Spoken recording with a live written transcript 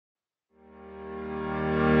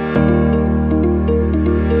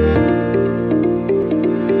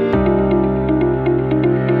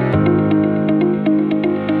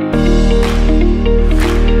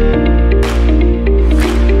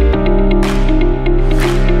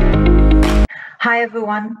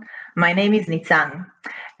everyone, my name is Nitzan.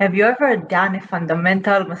 Have you ever done a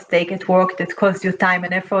fundamental mistake at work that cost you time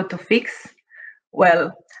and effort to fix?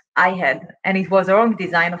 Well, I had, and it was a wrong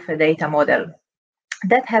design of a data model.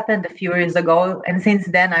 That happened a few years ago, and since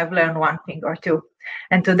then I've learned one thing or two.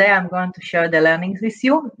 And today I'm going to share the learnings with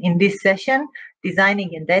you in this session,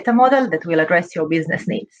 designing a data model that will address your business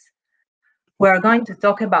needs. We're going to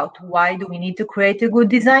talk about why do we need to create a good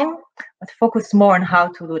design, but focus more on how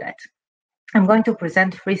to do that. I'm going to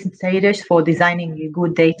present 3 stages for designing a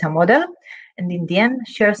good data model, and in the end,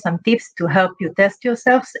 share some tips to help you test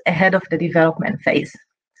yourselves ahead of the development phase.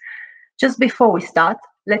 Just before we start,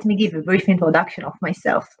 let me give a brief introduction of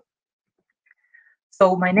myself.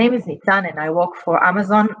 So my name is Nitzan and I work for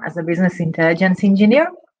Amazon as a business intelligence engineer.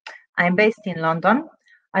 I'm based in London.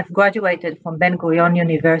 I've graduated from Ben Gurion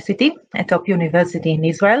University, a top university in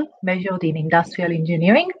Israel, majored in industrial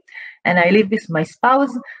engineering, and I live with my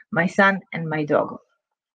spouse, my son, and my dog.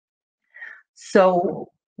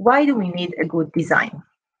 So why do we need a good design?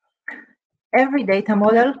 Every data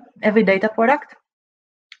model, every data product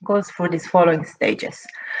goes through these following stages.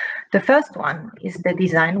 The first one is the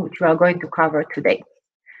design, which we are going to cover today.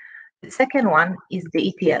 The second one is the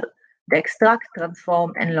ETL, the extract,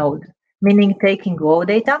 transform, and load, meaning taking raw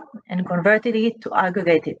data and converting it to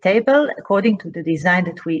aggregated table according to the design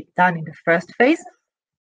that we done in the first phase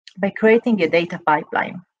by creating a data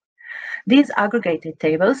pipeline. These aggregated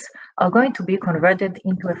tables are going to be converted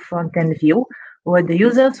into a front-end view where the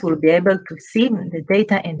users will be able to see the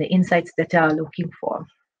data and the insights that they are looking for.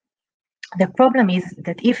 The problem is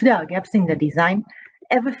that if there are gaps in the design,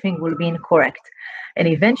 everything will be incorrect, and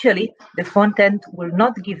eventually the front end will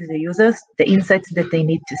not give the users the insights that they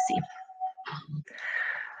need to see.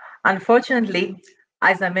 Unfortunately,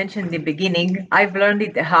 as I mentioned in the beginning, I've learned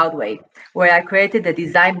it the hard way, where I created a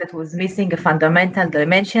design that was missing a fundamental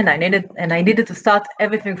dimension. I needed to start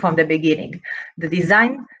everything from the beginning, the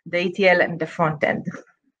design, the ETL, and the front end.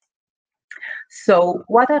 So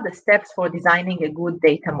what are the steps for designing a good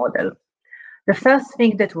data model? The first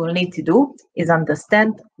thing that we'll need to do is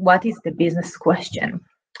understand what is the business question.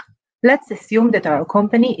 Let's assume that our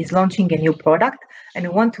company is launching a new product and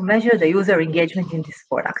we want to measure the user engagement in this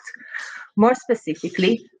product. More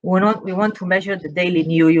specifically, we want to measure the daily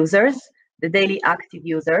new users, the daily active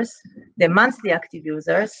users, the monthly active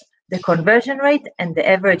users, the conversion rate, and the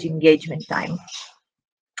average engagement time.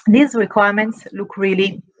 These requirements look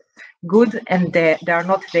really good and they are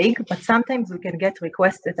not vague, but sometimes we can get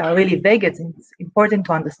requests that are really vague. It's important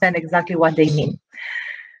to understand exactly what they mean.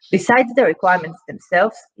 Besides the requirements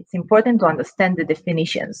themselves, it's important to understand the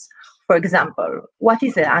definitions. For example, what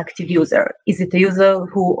is an active user? Is it a user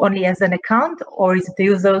who only has an account, or is it a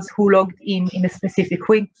user who logged in a specific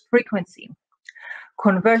frequency?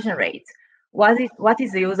 Conversion rate. What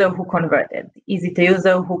is a user who converted? Is it a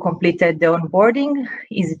user who completed the onboarding?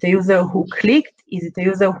 Is it a user who clicked? Is it a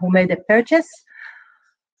user who made a purchase?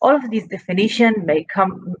 All of these definitions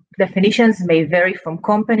may vary from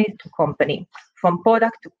company to company, from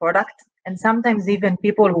product to product, and sometimes even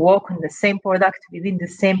people who work on the same product within the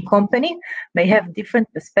same company may have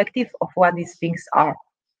different perspective of what these things are.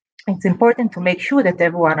 It's important to make sure that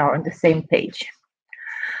everyone are on the same page.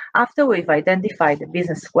 After we've identified the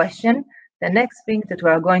business question, the next thing that we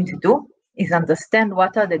are going to do is understand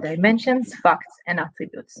what are the dimensions, facts, and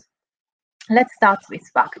attributes. Let's start with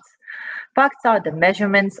facts. Facts are the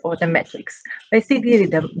measurements or the metrics, basically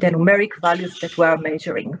the numeric values that we are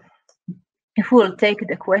measuring. If we will take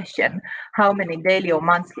the question, how many daily or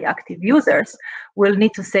monthly active users, we'll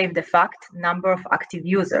need to save the fact, number of active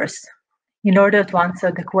users. In order to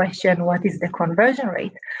answer the question, what is the conversion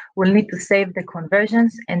rate, we'll need to save the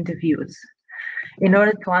conversions and the views. In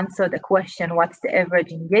order to answer the question, what's the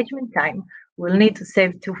average engagement time, we'll need to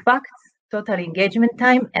save 2 facts, total engagement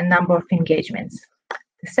time and number of engagements.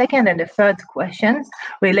 The second and the third questions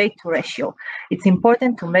relate to ratio. It's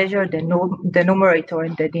important to measure the numerator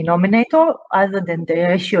and the denominator other than the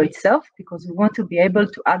ratio itself, because we want to be able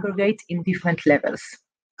to aggregate in different levels.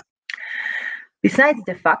 Besides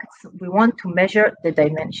the facts, we want to measure the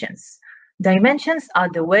dimensions. Dimensions are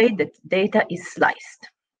the way that data is sliced.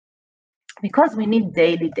 Because we need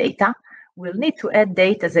daily data, we'll need to add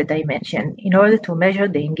date as a dimension in order to measure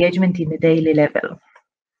the engagement in the daily level.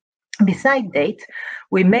 Besides date,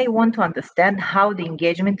 we may want to understand how the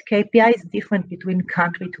engagement KPI is different between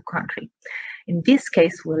country to country. In this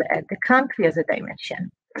case, we'll add the country as a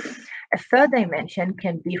dimension. A third dimension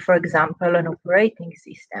can be, for example, an operating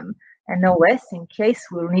system, an OS, in case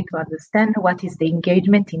we'll need to understand what is the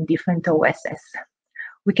engagement in different OSs.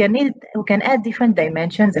 We can add different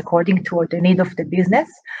dimensions according to the need of the business.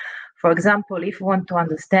 For example, if we want to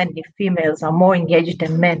understand if females are more engaged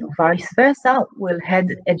than men or vice versa, we'll add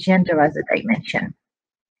a gender as a dimension.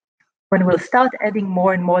 When we'll start adding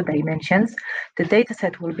more and more dimensions, the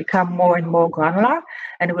dataset will become more and more granular,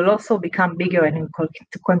 and will also become bigger and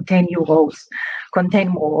to contain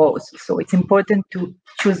more rows. So it's important to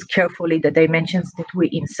choose carefully the dimensions that we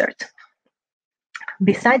insert.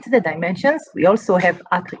 Besides the dimensions, we also have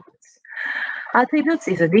attributes. Attributes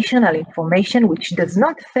is additional information which does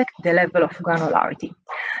not affect the level of granularity.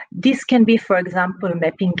 This can be, for example,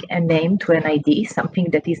 mapping a name to an ID, something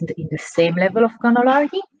that is in the same level of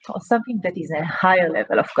granularity, or something that is a higher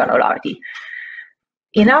level of granularity.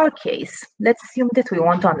 In our case, let's assume that we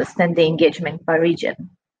want to understand the engagement by region.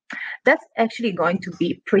 That's actually going to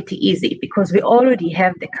be pretty easy because we already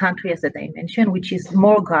have the country as a dimension, which is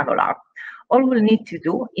more granular. All we'll need to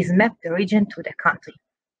do is map the region to the country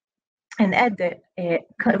and add the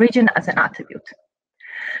region as an attribute.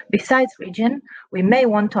 Besides region, we may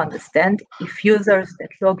want to understand if users that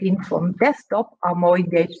log in from desktop are more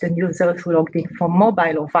engaged than users who logged in from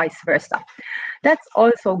mobile or vice versa. That's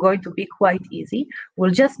also going to be quite easy.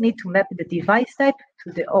 We'll just need to map the device type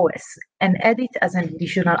to the OS and add it as an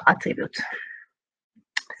additional attribute.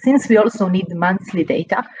 Since we also need monthly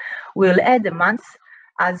data, we'll add the month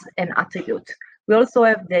as an attribute. We also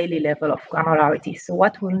have daily level of granularity. So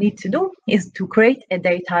what we'll need to do is to create a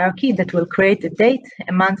date hierarchy that will create a date,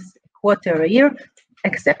 a month, a quarter, a year,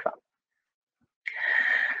 etc.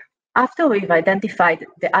 After we've identified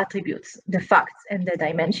the attributes, the facts, and the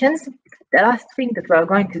dimensions, the last thing that we're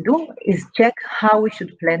going to do is check how we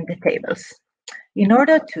should plan the tables. In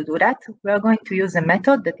order to do that, we're going to use a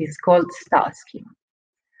method that is called star schema.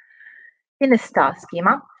 In a star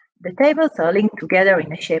schema, the tables are linked together in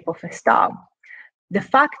the shape of a star. The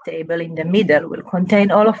fact table in the middle will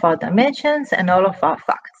contain all of our dimensions and all of our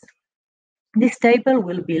facts. This table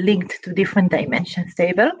will be linked to different dimensions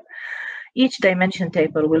table. Each dimension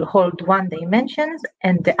table will hold one dimension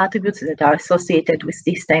and the attributes that are associated with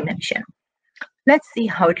this dimension. Let's see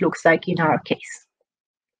how it looks like in our case.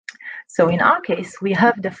 So in our case, we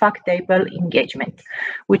have the fact table engagement,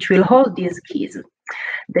 which will hold these keys: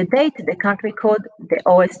 the date, the country code, the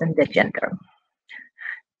OS, and the gender.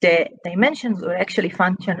 The dimensions will actually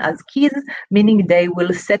function as keys, meaning they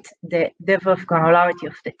will set the level of granularity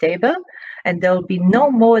of the table, and there will be no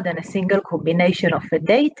more than a single combination of a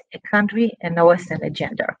date, a country, an OS, and a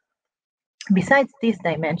gender. Besides this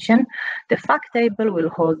dimension, the fact table will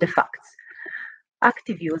hold the facts: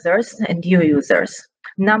 active users and new users,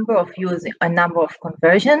 number of views and number of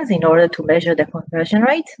conversions in order to measure the conversion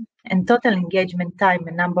rate, and total engagement time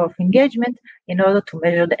and number of engagement in order to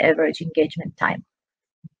measure the average engagement time.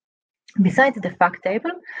 Besides the fact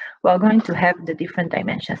table, we are going to have the different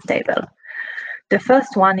dimensions table. The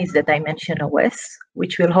first one is the dimension OS,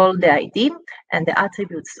 which will hold the ID and the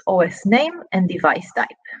attributes OS name and device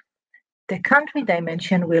type. The country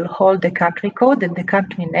dimension will hold the country code and the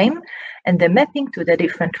country name and the mapping to the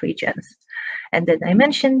different regions. And the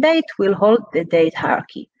dimension date will hold the date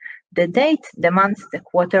hierarchy: the date, the month, the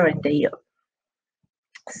quarter, and the year.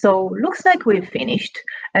 So looks like we've finished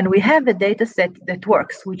and we have a data set that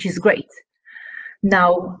works, which is great.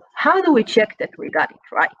 Now, how do we check that we got it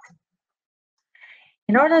right?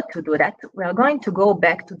 In order to do that, we are going to go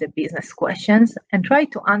back to the business questions and try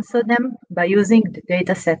to answer them by using the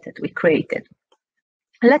data set that we created.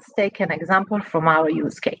 Let's take an example from our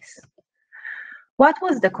use case. What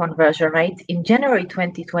was the conversion rate in January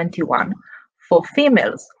 2021 for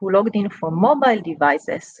females who logged in from mobile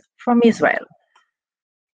devices from Israel?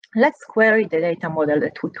 Let's query the data model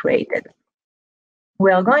that we created.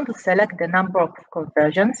 We are going to select the number of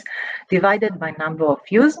conversions divided by number of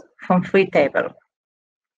views from three tables.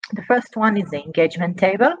 The first one is the engagement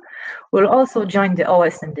table. We'll also join the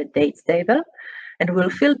OS and the dates table, and we'll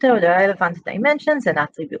filter the relevant dimensions and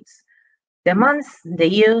attributes: the month, the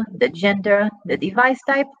year, the gender, the device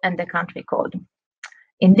type, and the country code.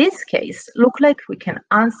 In this case, look like we can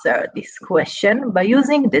answer this question by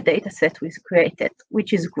using the dataset we created,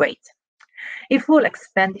 which is great. If we'll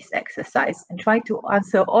expand this exercise and try to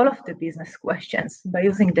answer all of the business questions by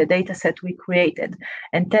using the dataset we created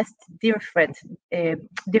and test different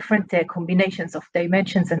combinations of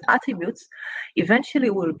dimensions and attributes,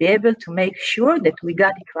 eventually we'll be able to make sure that we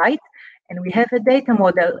got it right and we have a data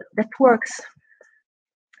model that works.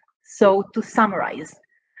 So to summarize,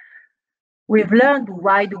 we've learned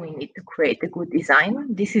why do we need to create a good design.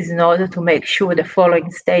 This is in order to make sure the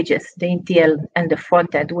following stages, the ETL and the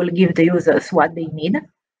front end, will give the users what they need.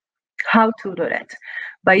 How to do that?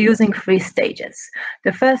 By using three stages.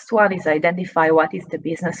 The first one is identify what is the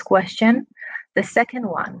business question. The second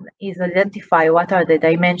one is identify what are the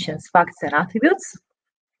dimensions, facts, and attributes.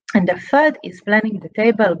 And the third is planning the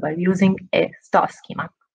table by using a star schema.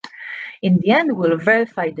 In the end, we'll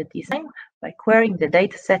verify the design by querying the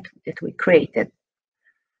dataset that we created.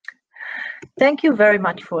 Thank you very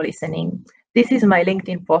much for listening. This is my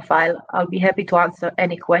LinkedIn profile. I'll be happy to answer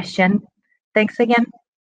any question. Thanks again.